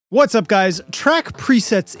What's up, guys? Track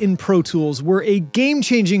presets in Pro Tools were a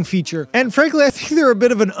game-changing feature, and frankly, I think they're a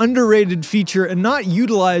bit of an underrated feature and not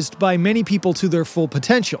utilized by many people to their full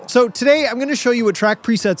potential. So today, I'm going to show you what track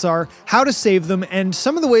presets are, how to save them, and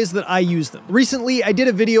some of the ways that I use them. Recently, I did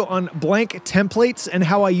a video on blank templates and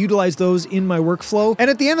how I utilize those in my workflow, and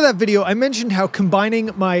at the end of that video, I mentioned how combining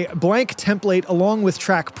my blank template along with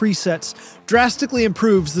track presets drastically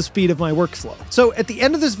improves the speed of my workflow. So at the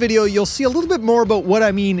end of this video, you'll see a little bit more about what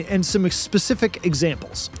I mean and some specific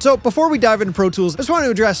examples. So before we dive into Pro Tools, I just want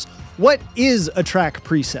to address what is a track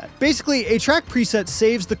preset. Basically, a track preset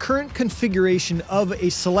saves the current configuration of a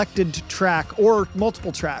selected track or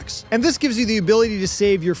multiple tracks. And this gives you the ability to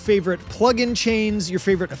save your favorite plugin chains, your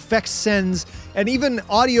favorite effects sends, and even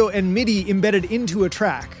audio and MIDI embedded into a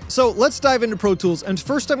track. So let's dive into Pro Tools, and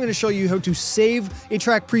first I'm going to show you how to save a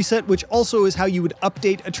track preset, which also is how you would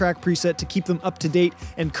update a track preset to keep them up to date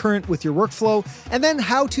and current with your workflow, and then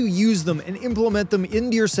how to use them and implement them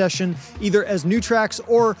into your session, either as new tracks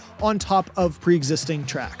or on top of pre-existing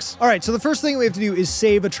tracks. All right, so the first thing we have to do is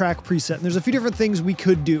save a track preset. And there's a few different things we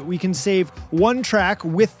could do. We can save one track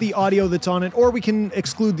with the audio that's on it, or we can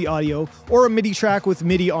exclude the audio, or a MIDI track with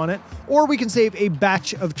MIDI on it, or we can save a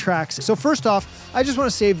batch of tracks. So first off, I just want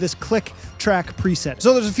to save this click track preset.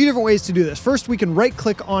 So there's a few different ways to do this. First, we can right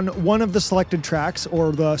click on one of the selected tracks,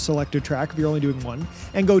 or the selected track if you're only doing one,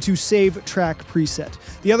 and go to Save Track Preset.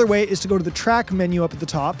 The other way is to go to the track menu up at the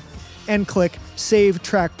top and click Save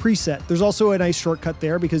Track Preset. There's also a nice shortcut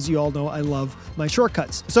there because you all know I love my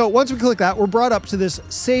shortcuts. So once we click that, we're brought up to this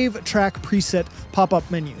Save Track Preset pop-up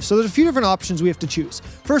menu. So there's a few different options we have to choose.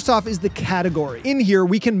 First off is the category. In here,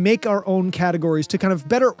 we can make our own categories to kind of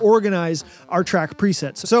better organize our track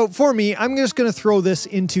presets. So for me, I'm just going to throw this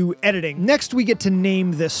into editing. Next, we get to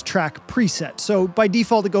name this track preset. So by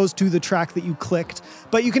default, it goes to the track that you clicked,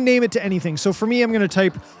 but you can name it to anything. So for me, I'm going to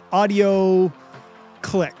type audio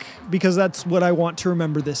click, because that's what I want to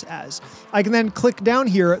remember this as. I can then click down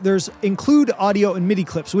here. There's include audio and MIDI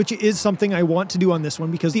clips, which is something I want to do on this one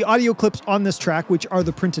because the audio clips on this track, which are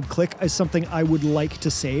the printed click, is something I would like to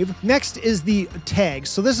save. Next is the tags.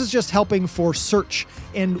 So this is just helping for search,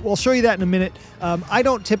 and we'll show you that in a minute. I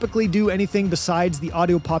don't typically do anything besides the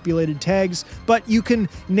audio populated tags, but you can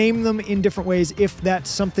name them in different ways if that's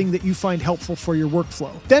something that you find helpful for your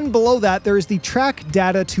workflow. Then below that, there is the track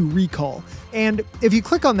data to recall. And if you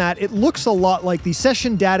click on that, it looks a lot like the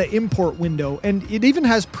session data import window, and it even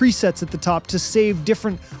has presets at the top to save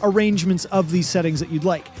different arrangements of these settings that you'd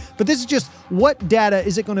like. But this is just what data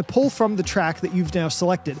is it going to pull from the track that you've now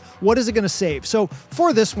selected? What is it going to save? So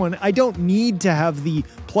for this one, I don't need to have the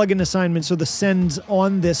plugin assignments or the sends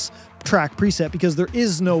on this track preset because there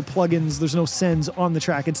is no plugins, there's no sends on the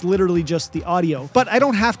track. It's literally just the audio. But I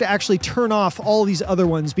don't have to actually turn off all these other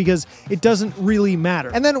ones because it doesn't really matter.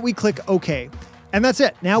 And then we click OK. And that's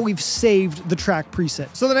it. Now we've saved the track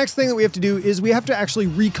preset. So the next thing that we have to do is we have to actually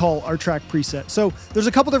recall our track preset. So there's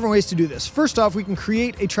a couple different ways to do this. First off, we can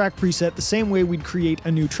create a track preset the same way we'd create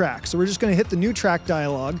a new track. So we're just going to hit the new track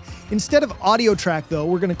dialog. Instead of audio track though,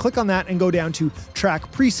 we're going to click on that and go down to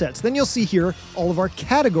track presets. Then you'll see here all of our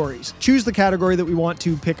categories. Choose the category that we want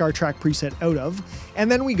to pick our track preset out of.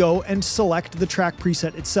 And then we go and select the track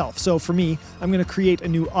preset itself. So for me, I'm going to create a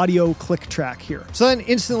new audio click track here. So then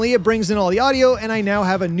instantly it brings in all the audio, and I now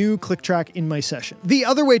have a new click track in my session. The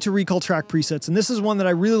other way to recall track presets, and this is one that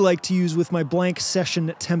I really like to use with my blank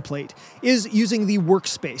session template, is using the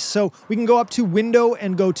Workspace. So we can go up to Window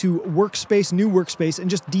and go to Workspace, New Workspace, and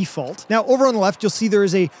just default. Now over on the left, you'll see there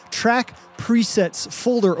is a track presets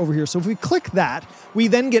folder over here. So if we click that, we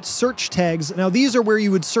then get search tags. Now these are where you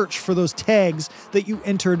would search for those tags that you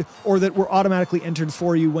entered or that were automatically entered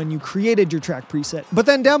for you when you created your track preset. But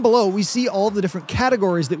then down below, we see all of the different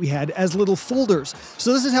categories that we had as little folders.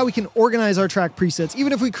 So this is how we can organize our track presets.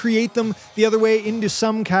 Even if we create them the other way into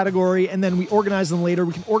some category and then we organize them later,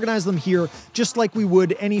 we can organize them here just like we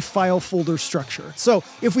would any file folder structure. So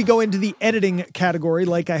if we go into the editing category,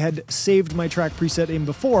 like I had saved my track preset in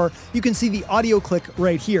before, you can see the audio click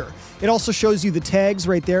right here. It also shows you the tags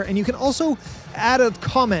right there, and you can also add a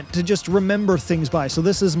comment to just remember things by. So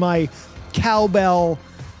this is my cowbell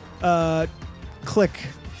click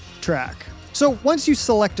track. So once you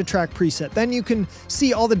select a track preset, then you can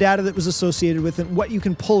see all the data that was associated with it and what you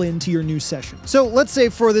can pull into your new session. So let's say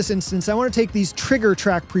for this instance, I want to take these trigger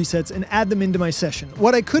track presets and add them into my session.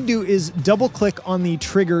 What I could do is double click on the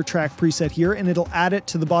trigger track preset here, and it'll add it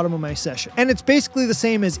to the bottom of my session. And it's basically the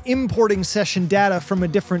same as importing session data from a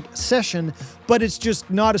different session, but it's just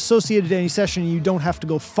not associated to any session and you don't have to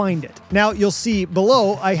go find it. Now you'll see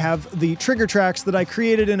below I have the trigger tracks that I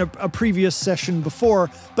created in a previous session before,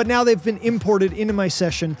 but now they've been imported into my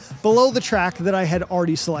session below the track that I had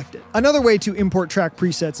already selected. Another way to import track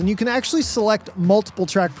presets, and you can actually select multiple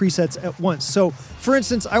track presets at once. So for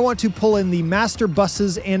instance, I want to pull in the master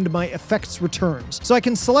buses and my effects returns. So I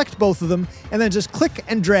can select both of them and then just click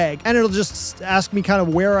and drag, and it'll just ask me kind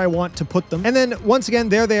of where I want to put them. And then once again,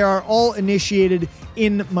 there they are, all initiated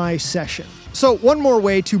in my session. So one more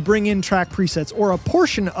way to bring in track presets, or a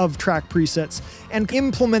portion of track presets, and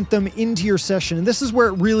implement them into your session, and this is where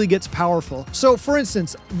it really gets powerful. So for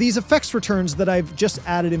instance, these effects returns that I've just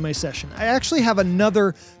added in my session, I actually have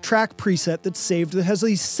another track preset that's saved that has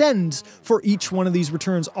these sends for each one of these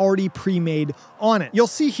returns already pre-made on it. You'll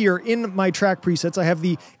see here in my track presets, I have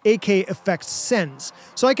the AK effects sends.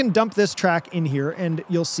 So I can dump this track in here, and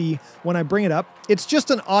you'll see when I bring it up, it's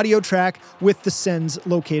just an audio track with the sends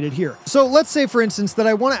located here. So let's say, for instance, that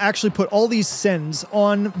I want to actually put all these sends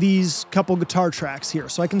on these couple guitar tracks here.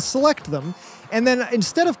 So I can select them, and then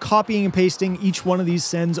instead of copying and pasting each one of these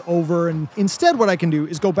sends over, and instead what I can do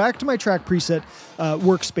is go back to my track preset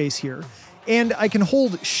workspace here, and I can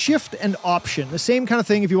hold Shift and Option, the same kind of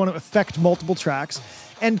thing if you want to affect multiple tracks,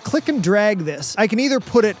 and click and drag this. I can either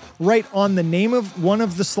put it right on the name of one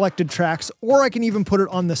of the selected tracks, or I can even put it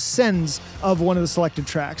on the sends of one of the selected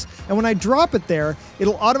tracks. And when I drop it there,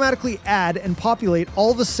 it'll automatically add and populate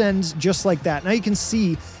all the sends just like that. Now you can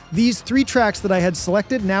see these 3 tracks that I had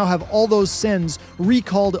selected now have all those sends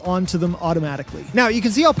recalled onto them automatically. Now you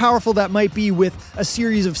can see how powerful that might be with a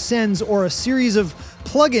series of sends or a series of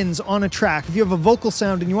plugins on a track. If you have a vocal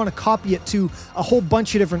sound and you want to copy it to a whole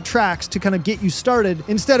bunch of different tracks to kind of get you started,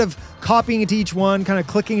 instead of copying it to each one, kind of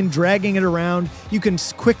clicking and dragging it around, you can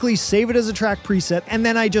quickly save it as a track preset, and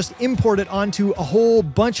then I just import it onto a whole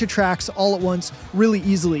bunch of tracks all at once really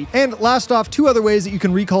easily. And last off, 2 other ways that you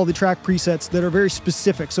can recall the track presets that are very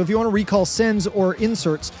specific. So if you want to recall sends or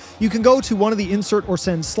inserts, you can go to one of the insert or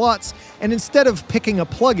send slots, and instead of picking a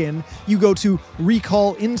plugin, you go to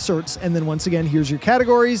recall inserts, and then once again, here's your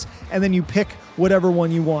categories, and then you pick whatever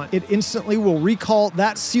one you want. It instantly will recall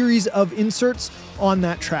that series of inserts on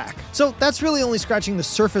that track. So that's really only scratching the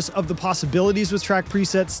surface of the possibilities with track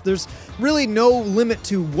presets. There's really no limit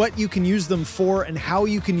to what you can use them for and how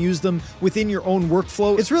you can use them within your own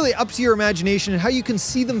workflow. It's really up to your imagination and how you can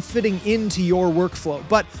see them fitting into your workflow.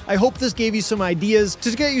 But I hope this gave you some ideas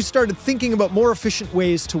to get you started thinking about more efficient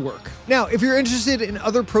ways to work. Now, if you're interested in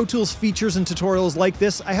other Pro Tools features and tutorials like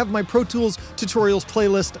this, I have my Pro Tools tutorials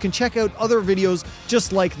playlist. You can check out other videos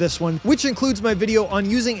just like this one, which includes my video on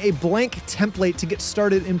using a blank template to get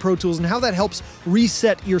started in Pro Tools and how that helps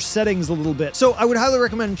reset your settings a little bit. So I would highly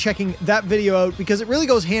recommend checking that video out because it really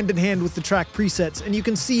goes hand in hand with the track presets and you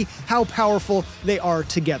can see how powerful they are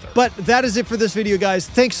together. But that is it for this video, guys.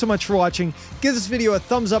 Thanks so much for watching. Give this video a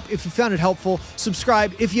thumbs up if you found it helpful.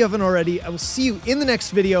 Subscribe if you haven't already. I will see you in the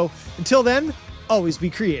next video. Until then, always be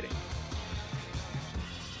creating.